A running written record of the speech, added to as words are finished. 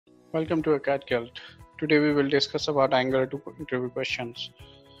Welcome to Acadgild. Today we will discuss about Angular 2 interview questions.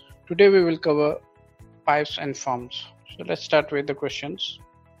 Today we will cover pipes and forms. So let's start with the questions.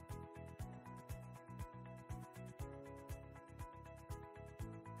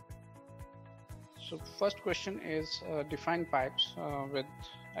 So first question is define pipes with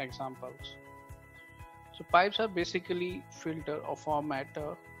examples. So pipes are basically filter or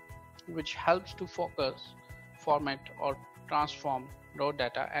formatter which helps to focus, format or transform raw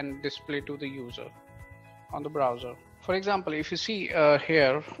data and display to the user on the browser. For example, if you see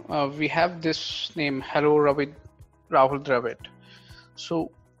here, we have this name hello Rahul Dravid.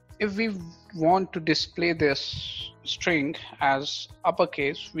 So if we want to display this string as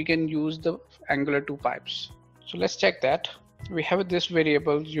uppercase, we can use the Angular 2 pipes. So let's check that. We have this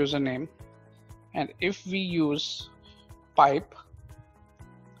variable username, and if we use pipe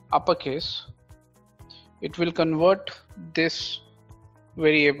uppercase, it will convert this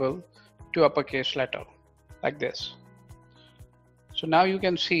variable to uppercase letter like this. So now you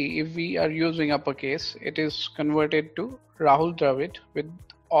can see if we are using uppercase, it is converted to Rahul Dravid with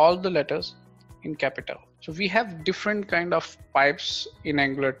all the letters in capital. So we have different kind of pipes in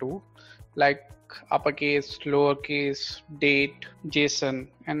Angular 2 like uppercase, lowercase, date, JSON,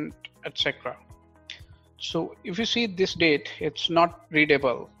 and etc. So if you see this date, it's not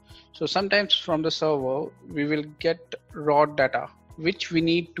readable. So sometimes from the server, we will get raw data, which we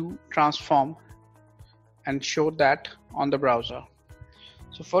need to transform and show that on the browser.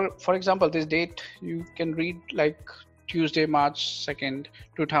 So for example, this date, you can read like Tuesday, March 2nd,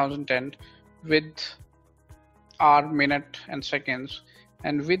 2010 with hour, minute and seconds,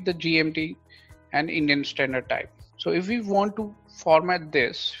 and with the GMT and Indian Standard Time. So if we want to format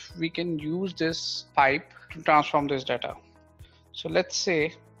this, we can use this pipe to transform this data. So let's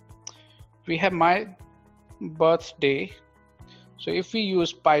say we have my birthday. So if we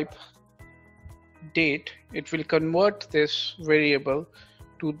use pipe date, it will convert this variable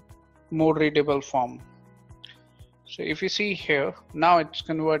to more readable form. So if you see here, now it's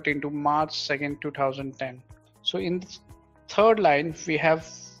converted into March 2nd, 2010. So in the third line, we have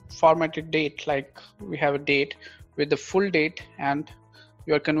formatted date, like we have a date with the full date, and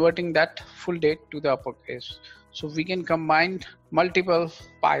you are converting that full date to the uppercase. So we can combine multiple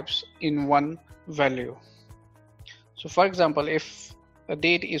pipes in one value. So for example, if the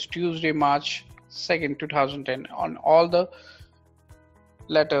date is Tuesday, March 2nd, 2010, on all the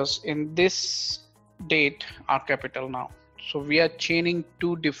letters in this date are capital now. So we are chaining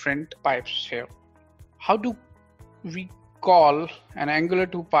two different pipes here. How do we call an Angular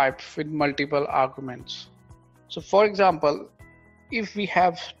 2 pipe with multiple arguments? So for example, if we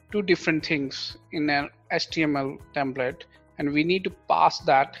have two different things in an HTML template and we need to pass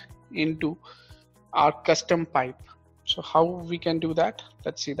that into our custom pipe. So how we can do that?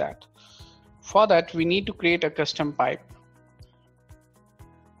 Let's see that. For that, we need to create a custom pipe.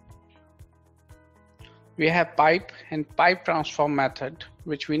 We have pipe and pipe transform method,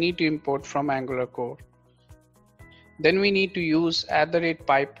 which we need to import from Angular core. Then we need to use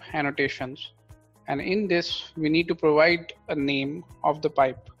 @pipe annotations. And in this, we need to provide a name of the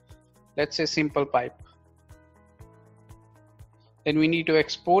pipe. Let's say simple pipe. Then we need to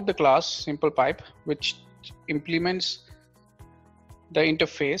export the class simple pipe, which implements the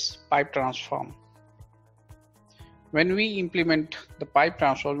interface pipe transform. When we implement the pipe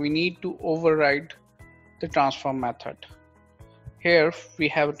transform, we need to override the transform method. Here we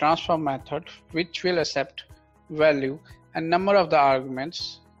have a transform method which will accept value and number of the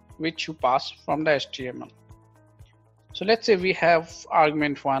arguments which you pass from the HTML. So let's say we have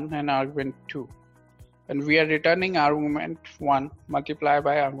argument 1 and argument 2, and we are returning argument 1 multiplied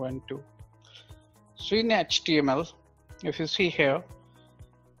by argument 2. So in HTML, if you see here,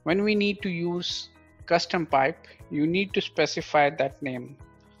 when we need to use custom pipe, you need to specify that name.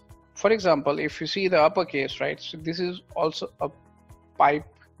 For example, if you see the uppercase, right? So this is also a pipe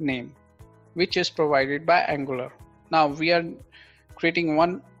name, which is provided by Angular. Now we are creating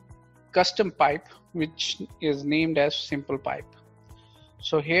one custom pipe, which is named as simple pipe.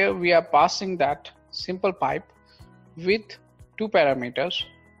 So here we are passing that simple pipe with two parameters,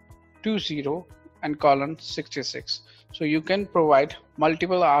 20 and colon 66. So you can provide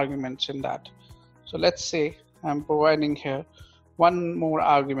multiple arguments in that. So let's say I'm providing here one more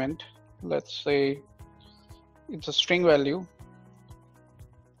argument. Let's say it's a string value,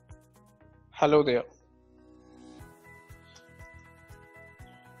 hello there.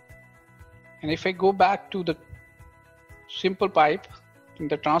 And if I go back to the simple pipe in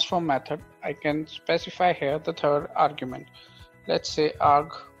the transform method, I can specify here the third argument. Let's say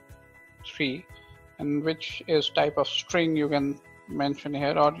arg3, and which is type of string, you can mention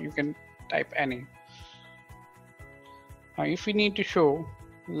here, or you can type any. Now if we need to show,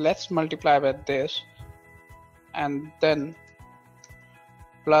 let's multiply by this and then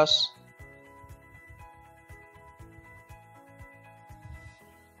plus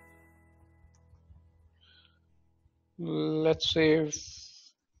let's say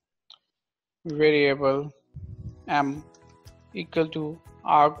variable m equal to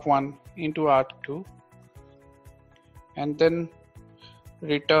arg1 into arg2 and then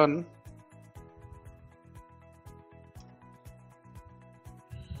return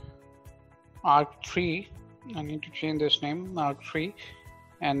arg3. I need to change this name, arg3,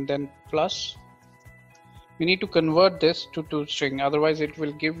 and then plus. We need to convert this to toString, otherwise it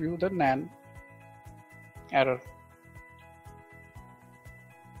will give you the NaN error.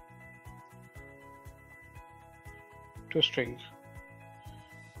 toString.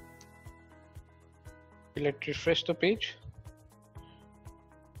 Let's refresh the page.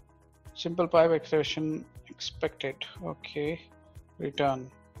 Simple pipe expression expected. Okay, return.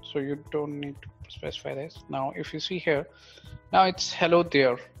 So you don't need to specify this. Now if you see here, now it's hello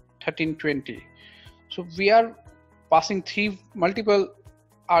there 1320. So we are passing multiple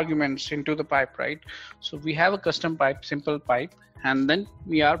arguments into the pipe, right? So we have a custom pipe, simple pipe, and then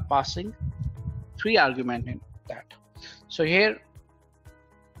we are passing 3 arguments in that. So here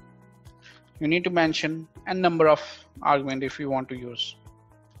you need to mention a number of arguments if you want to use.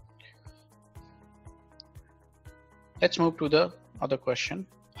 Let's move to the other question.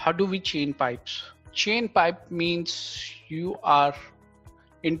 How do we chain pipes? Chain pipe means you are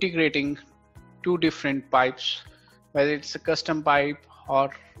integrating 2 different pipes, whether it's a custom pipe or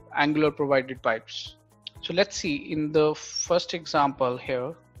Angular provided pipes. So let's see, in the first example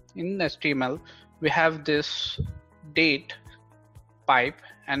here in HTML, we have this date pipe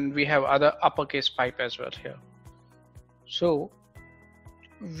and we have other uppercase pipe as well here. So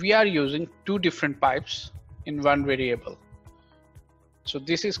we are using 2 different pipes in one variable. So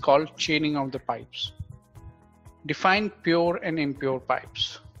this is called chaining of the pipes. Define pure and impure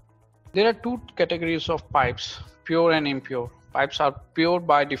pipes. There are 2 categories of pipes, pure and impure. Pipes are pure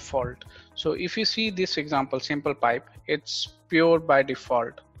by default. So if you see this example, simple pipe, it's pure by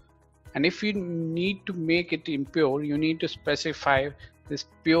default. And if you need to make it impure, you need to specify this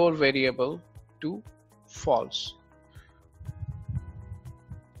pure variable to false.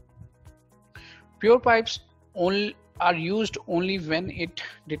 Pure pipes are used only when it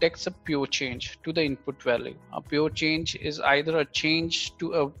detects a pure change to the input value. A pure change is either a change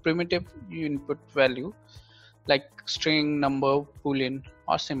to a primitive input value like string, number, boolean,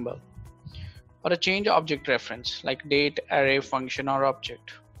 or symbol, or a change object reference like date, array, function, or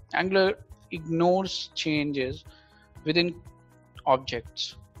object. Angular ignores changes within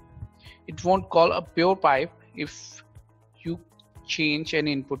objects. It won't call a pure pipe if you change an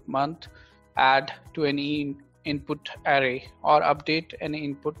input month, add to any input array, or update an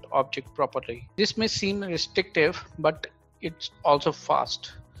input object properly. This may seem restrictive, but it's also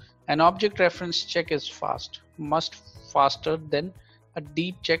fast. An object reference check is much faster than a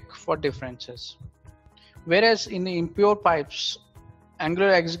deep check for differences. Whereas in the impure pipes,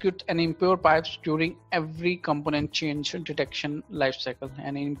 Angular executes an impure pipes during every component change detection lifecycle.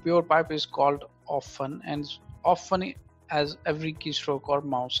 An impure pipe is called often as every keystroke or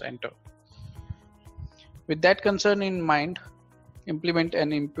mouse enter. With that concern in mind, implement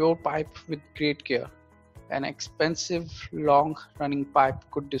an impure pipe with great care. An expensive, long-running pipe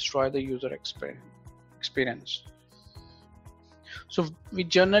could destroy the user experience. So we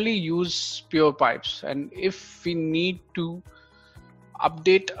generally use pure pipes, and if we need to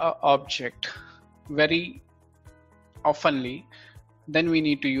update an object very oftenly, then we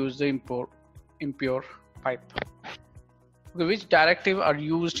need to use the impure pipe. Okay, which directive are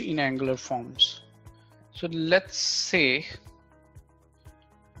used in Angular forms? So let's say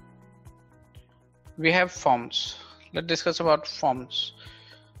we have forms. Let's discuss about forms.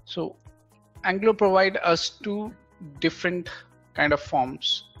 So Angular provide us 2 different kind of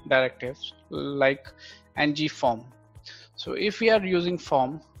forms directives like ng form. So if we are using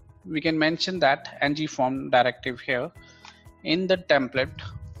form, we can mention that ng form directive here in the template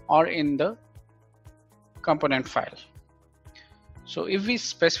or in the component file. So if we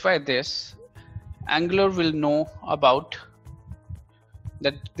specify this, Angular will know about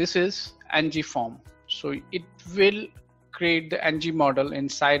that this is ng form. So it will create the ng model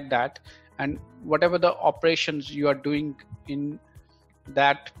inside that, and whatever the operations you are doing in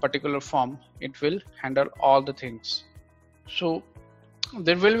that particular form, it will handle all the things. So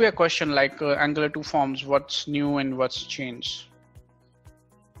there will be a question like Angular 2 forms, what's new and what's changed.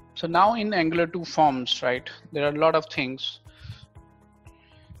 So now in Angular 2 forms, right, there are a lot of things.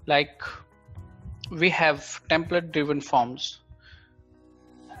 Like we have template driven forms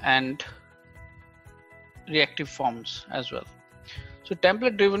and reactive forms as well. So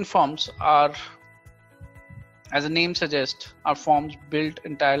template driven forms are, as the name suggests, are forms built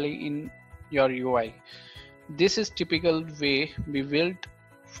entirely in your UI. This is typical way we built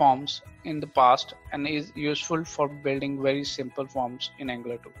forms in the past and is useful for building very simple forms in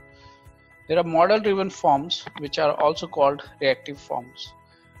Angular 2. There are model driven forms which are also called reactive forms.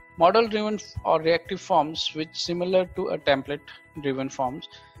 Model driven or reactive forms, which similar to a template driven forms,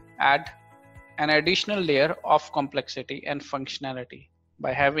 add an additional layer of complexity and functionality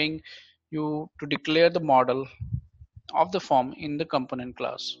by having you to declare the model of the form in the component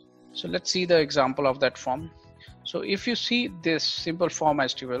class. So let's see the example of that form. So if you see this simple form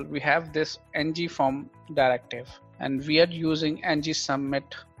HTML, we have this ng form directive, and we are using ng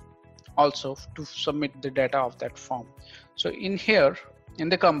submit also to submit the data of that form. So in here, in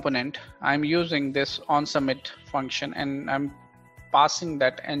the component, I'm using this onSubmit function and I'm passing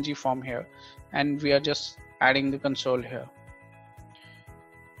that ng form here, and we are just adding the console here.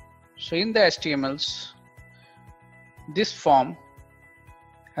 So in the HTMLs, this form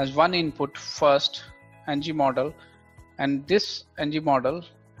has one input, first ng model, and this ng model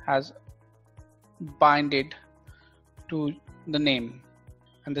has binded to the name,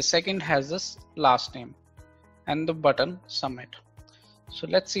 and the second has this last name and the button submit. So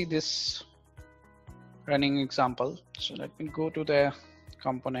let's see this running example. So let me go to the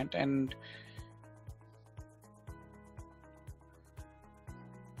component and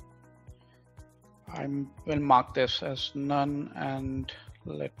I will mark this as none, and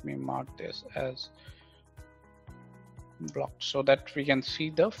let me mark this as block so that we can see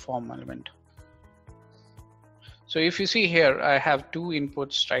the form element. So if you see here, I have two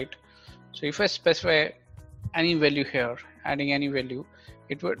inputs, right? So if I specify any value here, adding any value,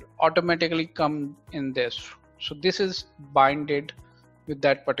 it would automatically come in this. So this is binded with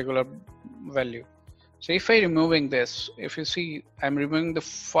that particular value. So if I removing this, if you see, I'm removing the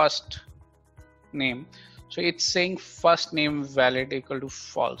first name. So it's saying first name valid equal to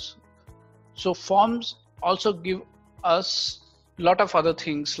false. So forms also give us a lot of other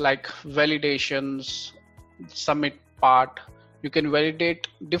things like validations, submit part. You can validate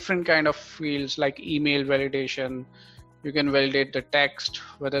different kind of fields like email validation. You can validate the text,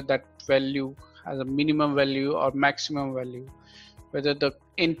 whether that value has a minimum value or maximum value, whether the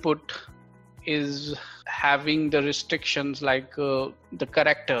input is having the restrictions like the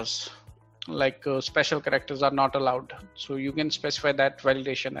characters, like special characters are not allowed. So you can specify that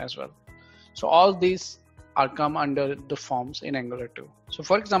validation as well. So all these are come under the forms in Angular 2. So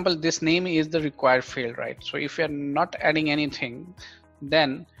for example, this name is the required field, right? So if you're not adding anything,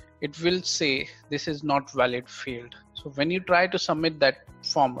 then it will say this is not valid field. So when you try to submit that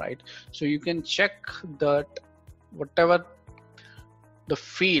form, right? So you can check that whatever the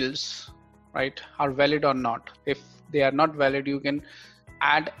fields, right, are valid or not. If they are not valid, you can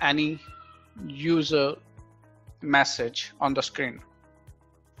add any user message on the screen.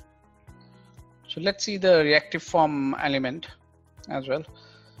 So let's see the reactive form element as well.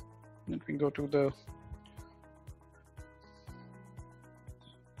 Let me go to the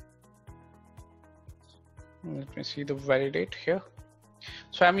let me see the validate here.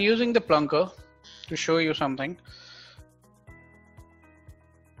 So I'm using the plunker to show you something.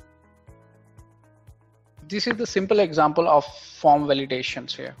 This is the simple example of form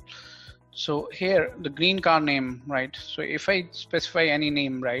validations here. So here the green car name, right? So if I specify any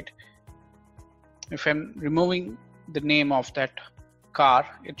name, right? If I'm removing the name of that car,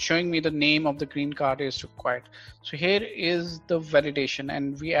 it's showing me the name of the green car is required. So here is the validation,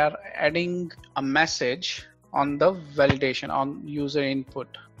 and we are adding a message on the validation on user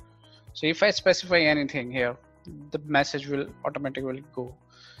input. So if I specify anything here, the message will automatically go.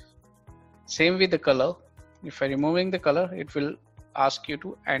 Same with the color. If I'm removing the color, it will ask you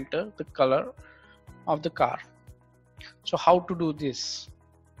to enter the color of the car. So how to do this?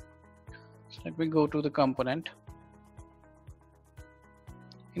 So let me go to the component.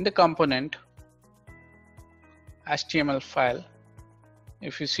 In the component HTML file,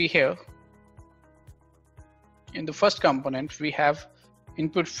 if you see here, in the first component we have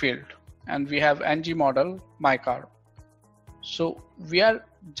input field and we have ng model my car. So we are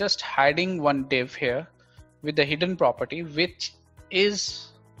just hiding one div here with the hidden property which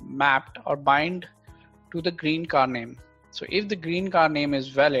is mapped or bind to the green car name. So if the green car name is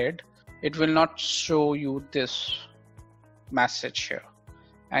valid, it will not show you this message here,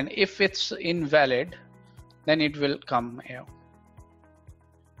 and if it's invalid, then it will come here.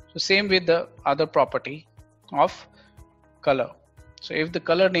 So same with the other property of color. So if the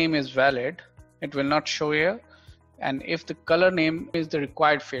color name is valid, it will not show here. And if the color name is the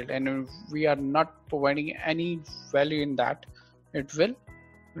required field and we are not providing any value in that, it will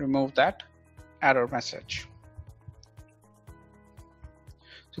remove that error message.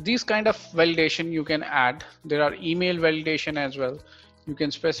 So these kind of validation you can add. There are email validation as well. You can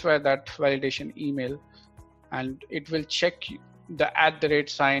specify that validation email and it will check the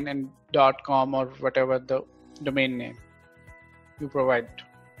 @ and .com or whatever the domain name you provide.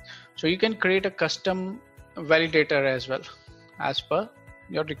 So you can create a custom validator as well as per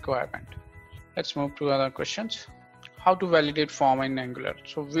your requirement. Let's move to other questions. How to validate form in Angular.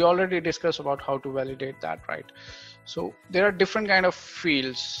 So we already discussed about how to validate that, right? So there are different kind of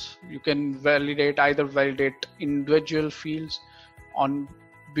fields. You can either validate individual fields on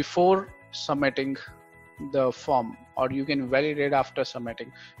before submitting the form, or you can validate after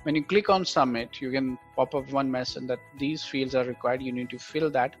submitting. When you click on submit, you can pop up one message that these fields are required. You need to fill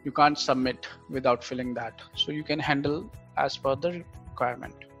that. You can't submit without filling that. So you can handle as per the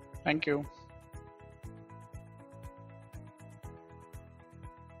requirement. Thank you.